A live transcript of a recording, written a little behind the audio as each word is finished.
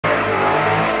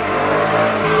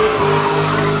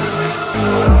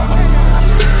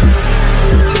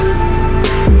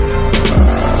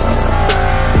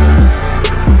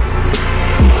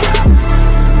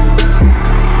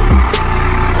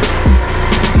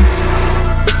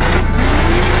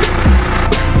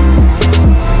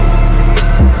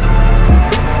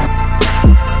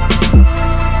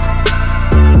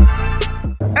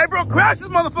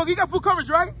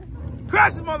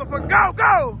Crash this motherfucker. Go,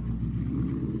 go.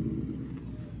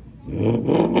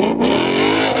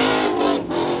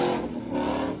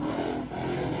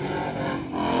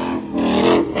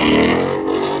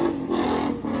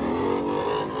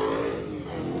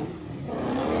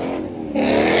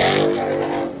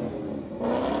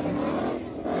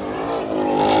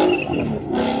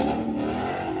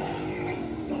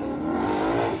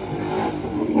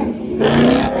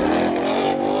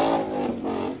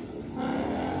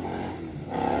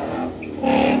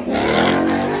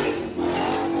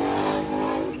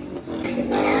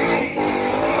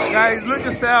 Guys, look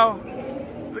at Sal.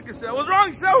 Look at Sal. What's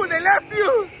wrong, Sal? They left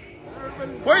you.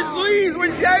 Where's Luis?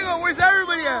 Where's Diego? Where's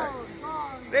everybody at?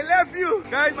 They left you.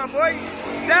 Guys, my boy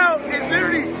Sal is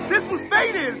literally, this was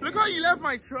faded. Look how you left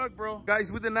my truck, bro.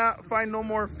 Guys, we did not find no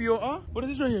more fuel. Oh, what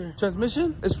is this right here?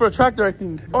 Transmission? It's for a tractor, I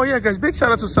think. Oh yeah, guys, big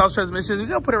shout out to Sal's Transmissions. We're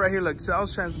gonna put it right here, look,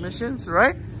 Sal's Transmissions,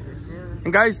 right?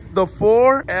 And guys, the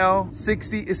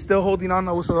 4L60 is still holding on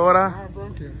to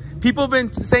Abusadora. People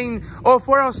been saying, oh,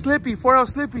 4L slippy, 4L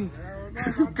slippy.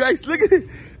 Guys, look at it.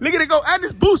 Look at it go. And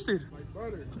it's boosted.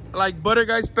 Like butter,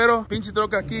 guys. Pero pinche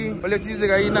troca aquí. Leches de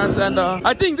gallinas. And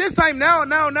I think this time now,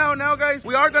 guys,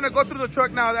 we are going to go through the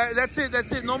truck now. That's it.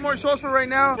 That's it. No more shows for right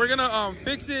now. We're going to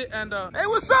fix it. And hey,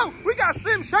 what's up? We got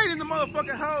Slim Shade in the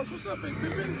motherfucking house. What's up, big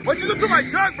pimpin'? What you do to my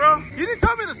truck, bro? You didn't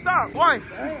tell me to stop. Why?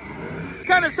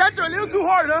 Kind of sat there a little too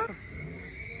hard, huh?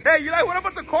 Hey, you like, what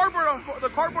about the cardboard on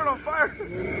fire?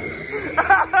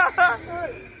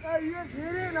 Hey, you guys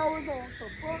hit it and I was on the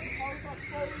book. I was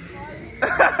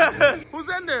on. Who's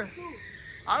in there?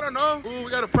 I don't know. Ooh, we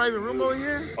got a private room over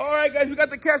here. All right, guys, we got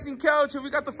the casting couch and we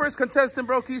got the first contestant,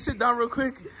 bro. Can you sit down real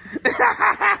quick?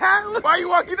 Why are you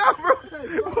walking out, bro?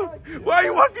 Why are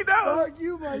you walking out? Fuck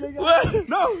you, my nigga. What?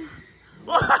 No.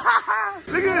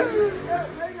 Look at it.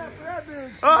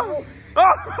 Oh.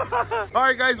 All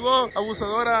right, guys. Well,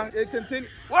 Abusadora, it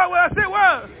continues. What? I say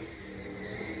what?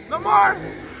 No more.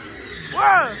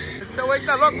 What? Este güey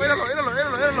está loco. Míralo.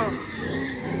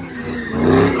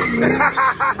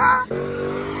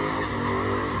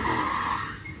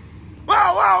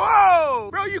 Whoa.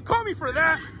 Bro, you called me for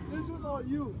that. This was all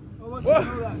you. I want What? you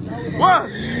to know that.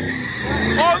 What?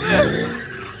 All this?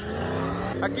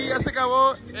 Aquí ya se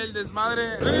acabó el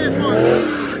desmadre. Look at this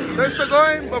food. They're still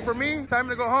going, but for me, time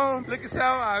to go home. Look at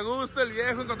how a gusto, el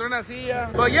viejo encontró una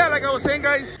silla. But yeah, like I was saying,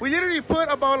 guys, we literally put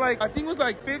about like, I think it was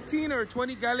like 15 or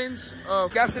 20 gallons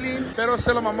of gasoline. Pero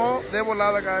se lo mamó de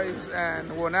volada, guys.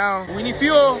 And well, now we need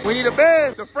fuel. We need a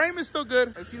bed. The frame is still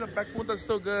good. I see the back punta is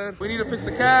still good. We need to fix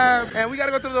the cab. And we got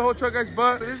to go through the whole truck, guys.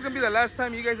 But this is going to be the last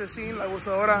time you guys are seeing like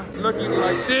Abusadora looking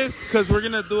like this, because we're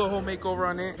going to do a whole makeover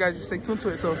on it. Guys, just stay tuned to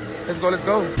it. So let's go.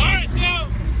 All right, so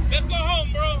let's go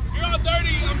home, bro. You're all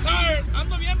dirty. I'm tired.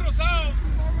 Ando bien rosado.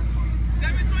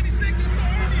 7:26 is so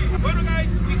early. Bueno,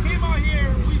 guys, we came out here.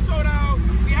 We showed out.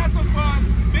 We had some fun.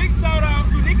 Big shout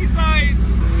out to Nicky Slides,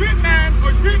 Street Man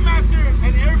or Street Master,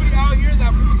 and everybody out here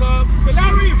that flew up. To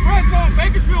Larry, Fresno,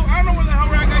 Bakersfield. I don't know where the hell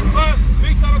we're at, guys, but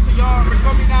big shout out to y'all for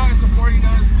coming out and supporting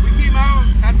us. We came out,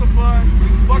 had some fun.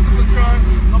 We fucked up the truck.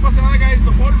 No pasa nada, guys.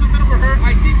 The motors a little bit hurt.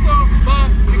 I think so,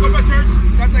 but we go by church.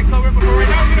 Got that covered. But for right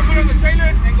now, we're gonna put it on the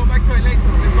trailer and go back to LA. So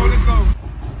let's go.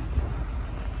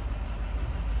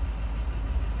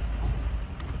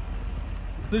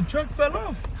 The truck fell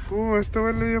off. Este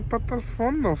güey le dio pata al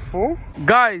fondo, fool.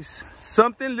 Guys,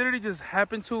 something literally just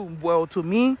happened to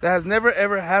me that has never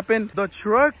ever happened. The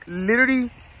truck literally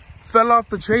fell off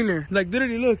the trailer. Like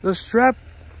literally, look, the strap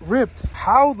ripped.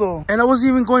 How though? And I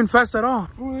wasn't even going fast at all.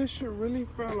 Oh, this shit really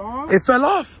fell off? It fell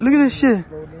off. Look at this shit.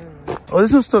 Oh,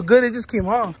 this one's still good. It just came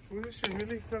off. Oh, this shit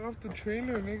really fell off the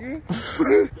trailer, nigga. This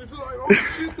is like, oh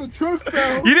shit, the truck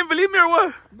fell. You didn't believe me or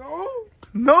what?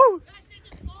 No.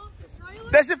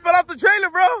 That shit fell off the trailer,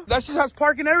 bro. That shit has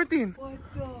park and everything. What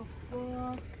the fuck?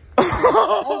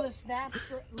 Oh, the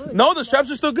snaps. Look, no, the straps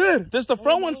are still good. Just the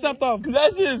front one snapped off.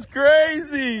 That shit is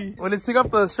crazy. Well, let's take off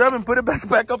the strap and put it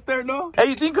back up there, no? Hey,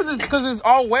 you think because it's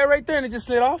all wet right there and it just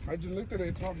slid off? I just looked at it,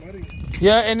 it's all muddy.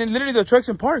 Yeah, and then literally the truck's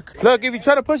in park. Look, if you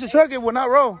try to push the truck, it will not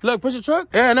roll. Look, push the truck.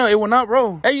 Yeah, no, it will not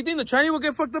roll. Hey, you think the tranny will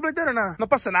get fucked up like that or not? No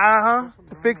pasa nada, huh?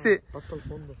 Fix it.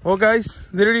 Well, guys,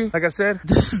 literally, like I said,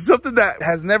 this is something that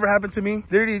has never happened to me.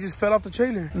 Literally, it just fell off the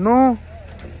trailer. No.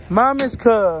 Mama's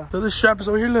car. So this strap is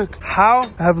over here, look. How?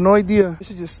 I have no idea. This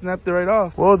should just snapped it right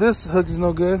off. Well, this hook is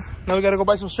no good. Now we gotta go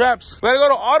buy some straps. We gotta go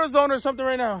to AutoZone or something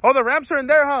right now. Oh, the ramps are in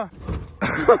there, huh?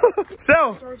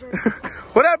 So,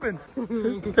 what happened?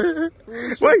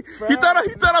 Wait, he thought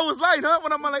I was lying, huh?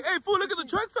 When I'm like, hey, fool, look at the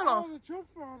truck fell off. Oh, the truck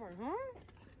fell off, like, huh?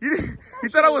 You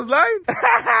thought I was lying?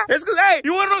 It's because, hey,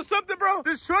 you want to know something, bro?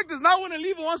 This truck does not want to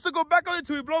leave. It wants to go back on it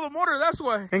until we blow the motor. That's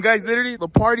why. And guys, literally, the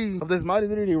party of this mod is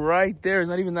literally right there. It's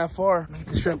not even that far. Make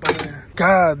the strap out there.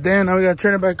 God damn, now we got to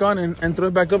turn it back on and throw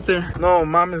it back up there. No,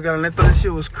 mama's got to let that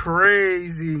shit was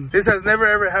crazy. This has never,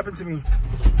 ever happened to me.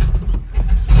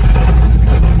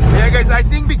 Yeah, guys, I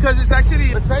think because it's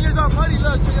actually, the trailer's all muddy.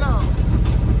 Look, check it out.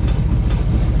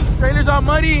 Trailer's all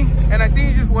muddy, and I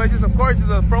think it just, well, just, of course,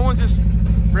 the front one just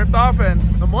ripped off, and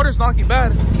the motor's knocking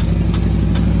bad.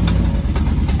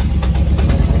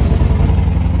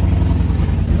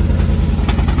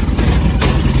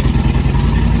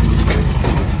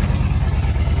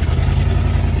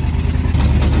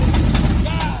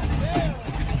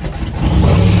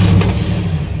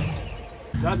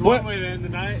 That's one way to end the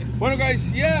night. Well, guys,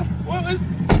 yeah. Well,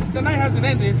 the night hasn't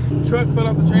ended. The truck fell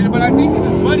off the trailer, but I think it's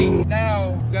just muddy.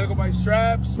 Now, we gotta go buy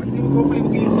straps. I think hopefully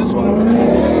we can use this one.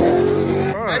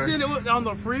 Imagine it was on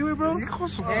the freeway, bro.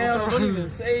 Hell, don't even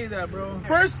say that, bro.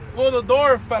 First, well, the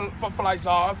door flies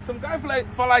off. Some guy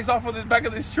flies off of the back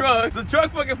of this truck. The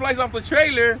truck fucking flies off the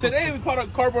trailer. Today, we caught a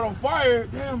cardboard on fire.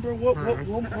 Damn, bro, what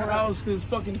more else could this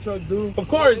fucking truck do? Of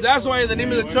course, that's why the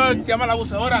name of the truck, se llama la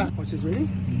Abusadora. Watch this, ready?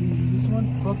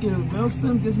 Fucking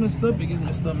Wilson gets messed up. It gets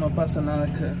messed up. No pasa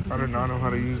nada. I do not know how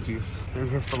to use these.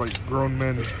 They're for like grown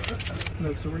men.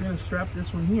 Look, so we're gonna strap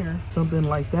this one here. Something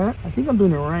like that. I think I'm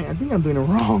doing it right. I think I'm doing it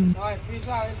wrong. All right, peace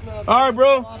out. All right,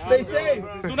 bro. Stay safe.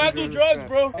 Do not do drugs,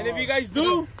 bro. And if you guys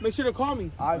do, make sure to call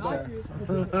me. I got you.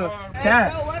 Tell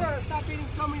Wedo to stop eating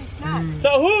so many snacks.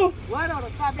 So who? Wedo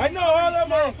to stop eating I know all that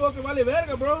motherfucker. Vale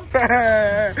verga, bro.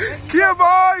 Kia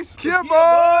boys! Kia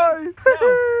boys!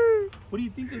 What do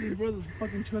you think of this brother's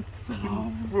fucking truck?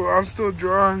 Well, I'm still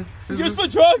drawing. You're still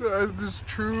drunk? Is this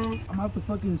true? I'm gonna have to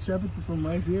fucking strap it from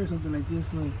right here, something like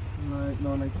this, like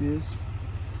like this.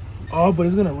 Oh, but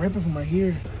it's gonna rip it from right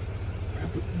here. I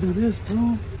have to do this,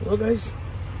 bro. Look, guys.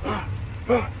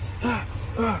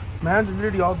 Man, they're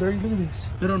literally all dirty. Look at this.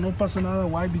 They don't know pasa nada.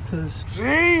 Why? Because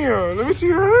Damn, let me see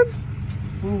your hands.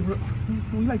 Fool,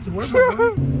 we like to work,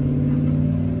 bro.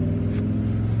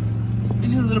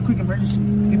 This is a little quick emergency.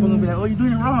 People gonna be like, oh, you're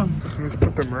doing it wrong. Let's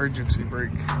put the emergency brake.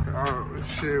 Oh,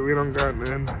 shit, we don't got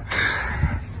none.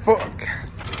 Fuck.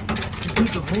 Just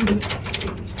need to hold it.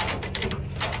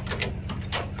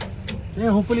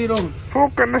 Yeah, hopefully it don't. Fool,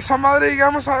 con esa madre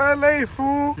llegamos a LA,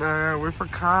 fool. Nah, we're for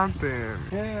Compton.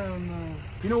 Hell no.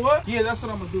 You know what? Yeah, that's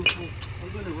what I'm gonna do, fool. I'm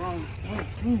doing it wrong.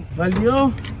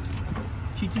 Valió.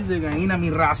 Chichis de gallina, mi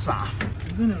raza.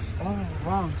 I'm doing it all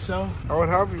wrong, so. I would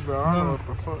help you, but I don't know what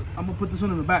the fuck. I'm gonna put this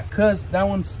one in the back, cause that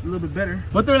one's a little bit better.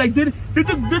 But they're like, did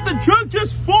the truck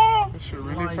just fall? This shit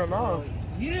really fell off.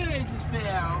 Yeah, it just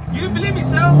fell. You didn't believe me,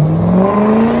 so?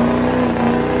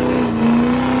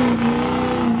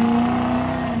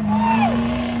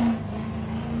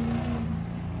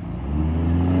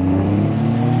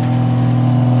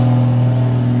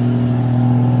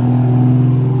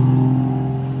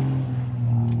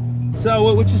 So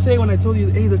what you say when I told you,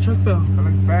 hey, the truck fell? I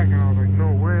looked back and I was like,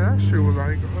 no way, that shit was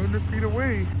like 100 feet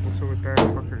away. What's up with that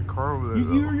fucking car over there?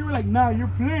 You were like, nah, you're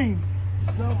playing.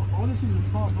 So all this was your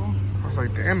fault, bro. I was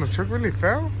like, damn, the truck really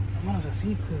fell? Vamos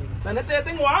así, cuz. La neta, ya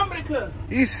tengo hambre, cuz.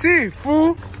 Y sí,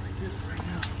 fool.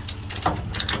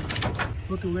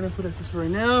 Okay, we're gonna put it this for right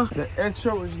now. The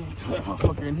extra, we're just gonna throw that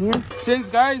motherfucker in here. Since,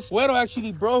 guys, Wedo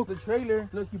actually broke the trailer.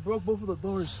 Look, he broke both of the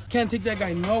doors. Can't take that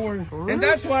guy nowhere. Really? And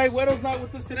that's why Wedo's not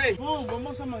with us today. Oh,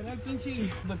 vamos a mandar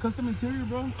the custom interior,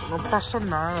 bro. No pasa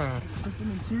nada.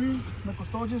 Custom interior. Me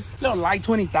costó just little light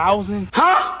 20,000.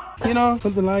 Huh? You know,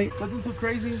 something light. Nothing too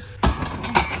crazy.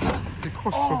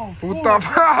 Oh, puta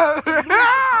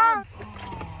madre.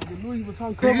 Louis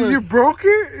Vuitton cover. You broke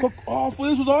it? Oh,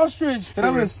 this was ostrich.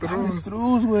 That was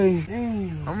Avestruz, güey.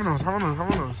 Damn.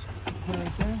 Vámonos. Put it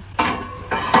right there.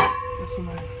 That's one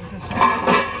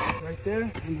right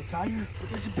there. And the tire. Put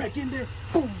this back in there.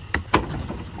 Boom.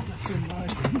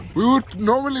 We would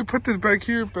normally put this back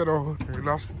here, but we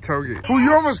lost the tailgate. Fool,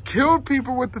 you almost killed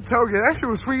people with the tailgate. That shit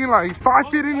was swinging like 5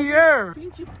 feet in the air.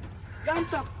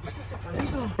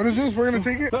 What is this? We're gonna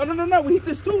take it? No. We need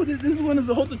this too. This one is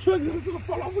to hold the truck. This is gonna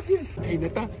fall off again. Hey,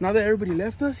 neta, now that everybody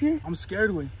left us here, I'm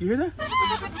scared, güey. You hear that?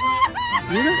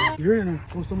 You hear it?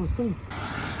 Oh, someone's coming.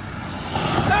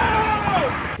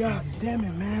 No! God damn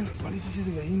it, man.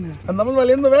 Andamos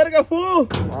valiendo verga, fool.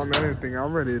 Oh, man, anything.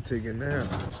 I'm ready to take it now.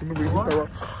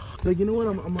 Like, you know what?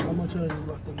 I'm gonna try to just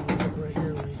lock the motherfucker right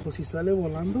here, güey. Pues si sale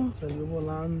volando, salió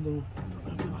volando.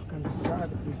 Creo que va a alcanzar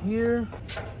here.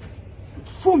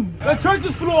 Boom. The truck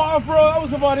just flew off, bro. That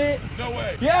was about it. No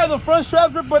way. Yeah, the front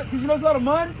straps ripped, but because you know it's a lot of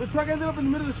mud, the truck ended up in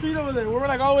the middle of the street over there. We were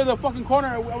like all the way to the fucking corner.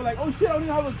 I was like, oh shit, I don't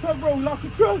even have a truck, bro. We lost the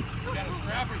truck. You got a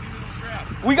strap or you need a strap?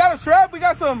 We got a strap. We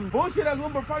got some bullshit as well,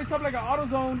 but probably something like an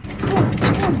AutoZone.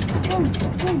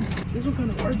 This one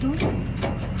kind of hard, though.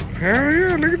 Hell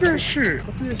yeah, look at that shit.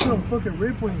 Hopefully it's some fucking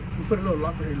rip wing. We put a little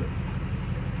locker here, look.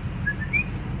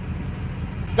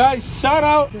 Guys, shout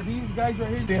out to these guys right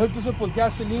here. They hooked us up with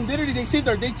gasoline. Literally, they saved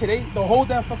our day today. The whole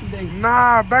damn fucking day.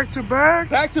 Nah, back to back.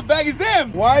 Back to back is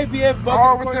them. YBF bucket.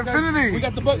 Oh, with the Infinity. We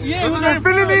got the bucket. Yeah, Is there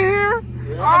Infinity here?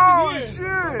 Oh,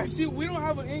 shit. You see, we don't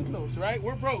have an enclose, right?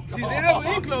 We're broke. See, they have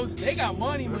an enclose. They got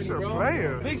money, bro.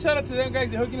 Player. Big shout out to them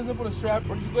guys. They're hooking us up with a strap.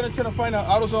 We're going to try to find an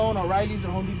AutoZone or Riley's or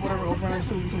Home Depot, whatever. Open right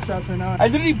so we get some straps right now. I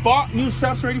literally bought new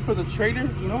straps already for the trailer,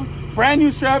 you know? Brand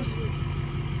new straps.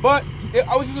 But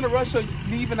I was just in a rush to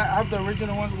leave, and I have the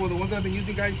original ones, well, the ones that I've been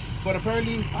using, guys. But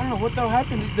apparently, I don't know what the hell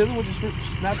happened. The other one just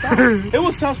snapped out. It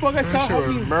was South Park. Guys, help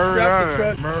me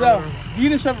strap the truck. So, you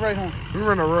didn't strap it right, huh? We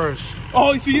were in a rush.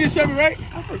 Oh, so you didn't strap it right?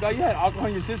 I forgot you had alcohol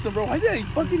in your system, bro. Why did I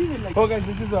fucking even like? Oh, guys,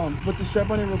 let's just put the strap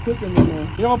on it real quick, and then you know,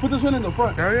 I'm gonna put this one in the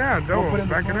front. Hell yeah, We'll put don't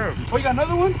back it up. Oh, you got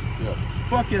another one? Yeah.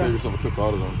 Fuck yeah. Save yourself a quick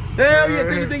auto though. Hell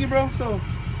yeah, thank you, bro. So,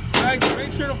 guys,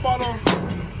 make sure to follow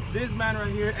this man right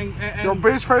here. And Your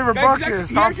bitch favorite guys, bucket.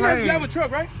 Stop playing. You have a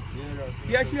truck, right? Yeah,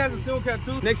 he actually has a single cat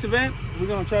too. Next event, we're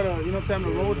gonna try to, you know, tell him to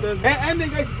roll with us. And then,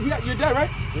 guys, your dad, right?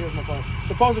 Yeah, my father.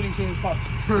 Supposedly he's seen his pops.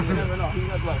 You never know. He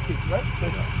has a lot of kids, right?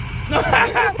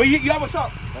 But you have a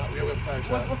shop. We have a tire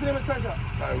shop. What's the name of the tire shop?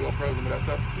 Tire wheel pros and that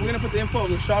stuff. We're gonna put the info of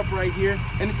the shop right here,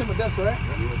 and it's in Modesto, right?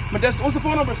 Yeah. Modesto. What's the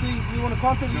phone number? So you want to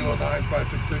contact me?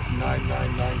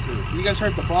 209-566-9992. You guys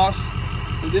heard the boss.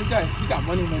 And this guy, he got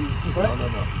money. Right?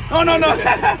 No. No.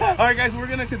 All right, guys, we're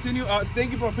gonna continue.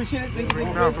 Thank you, bro. Appreciate it. Thank you.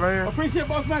 Appreciate it,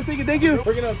 boss man. Thank you.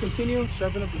 We're gonna continue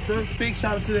sharpening up the truck. Big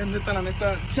shout out to them.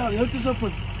 Neta. So they hooked us up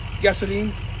with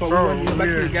gasoline, but we went back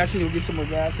to the gas station and get some more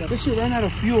gas. And this shit ran out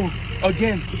of fuel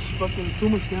again. It's fucking too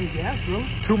much damn gas, bro.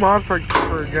 2 miles per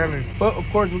gallon. But of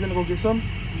course, we're gonna go get some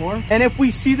more. And if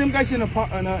we see them guys in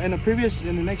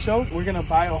the next show, we're gonna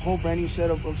buy a whole brand new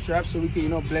set of straps so we can, you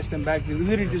know, bless them back. They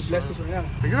literally just blessed us right now.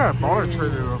 Look at that baller trailer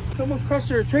though. Someone crashed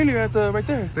their trailer at right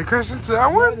there. They crashed into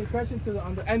that one? Yeah, they crashed into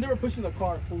and they were pushing the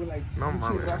car for like no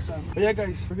money. But yeah,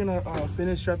 guys, we're gonna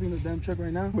finish strapping the damn truck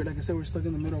right now. Like I said, we're stuck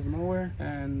in the middle of nowhere.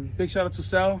 And big shout out to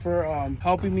Sal for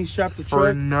helping me strap the truck.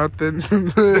 For nothing.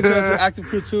 Big shout out to Active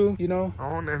Crew too, you know. I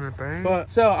want anything.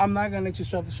 But Sal, I'm not gonna let you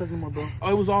strap the truck anymore, bro.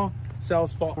 It was all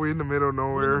Sal's fault. We in the middle of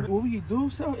nowhere. What will you do,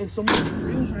 Sal? If someone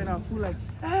screams right now, fool, like,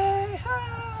 hey,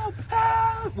 help,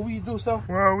 help. What will you do, Sal?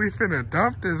 Well, we finna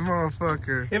dump this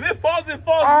motherfucker. If it falls, it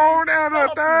falls. On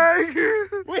that thing.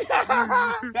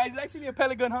 Guys, it's actually a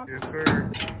pellet gun, huh? Yes, sir.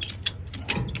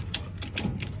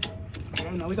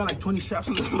 Now we got like 20 straps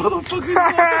on this motherfucker.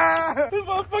 This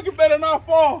motherfucker better not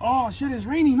fall. Oh shit, it's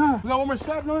raining, huh? We got one more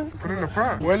strap, no? Put it in the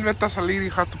front. Vuélvete a salir,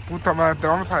 hija tu puta madre. Te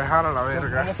vamos a dejar a la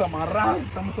verga. Estamos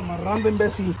amarrando,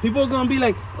 imbécil. People are gonna be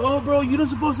like, oh, bro, you're not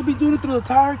supposed to be doing it through the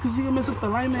tire because you're gonna mess up the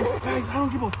alignment. Guys, I don't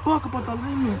give a fuck about the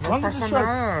alignment.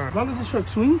 As long as this truck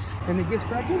swings and it gets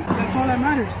cracking, that's all that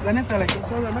matters. La neta, like,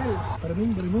 that's all that matters. Bada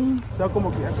bing, bada boom. So como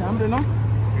que hace hambre, ¿no?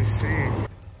 Let me see.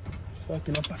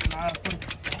 Fucking no pasa nada,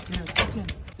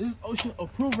 this is ocean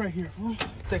approved right here, fool.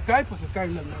 Se cae, pues se cae.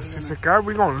 Si se cae,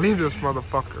 we gonna leave this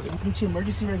motherfucker.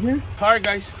 Emergency right here. Alright,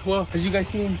 guys. Well, as you guys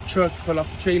seen, truck fell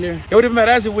off the trailer. It would have been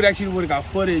badass if we actually would have got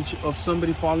footage of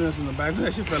somebody following us in the back when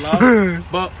that shit fell off.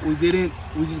 But we didn't.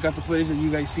 We just got the footage that you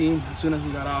guys seen as soon as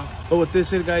we got off. But with this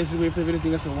said, guys, if you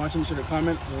anything else for watching, be sure to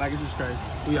comment, like, and subscribe.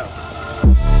 We out.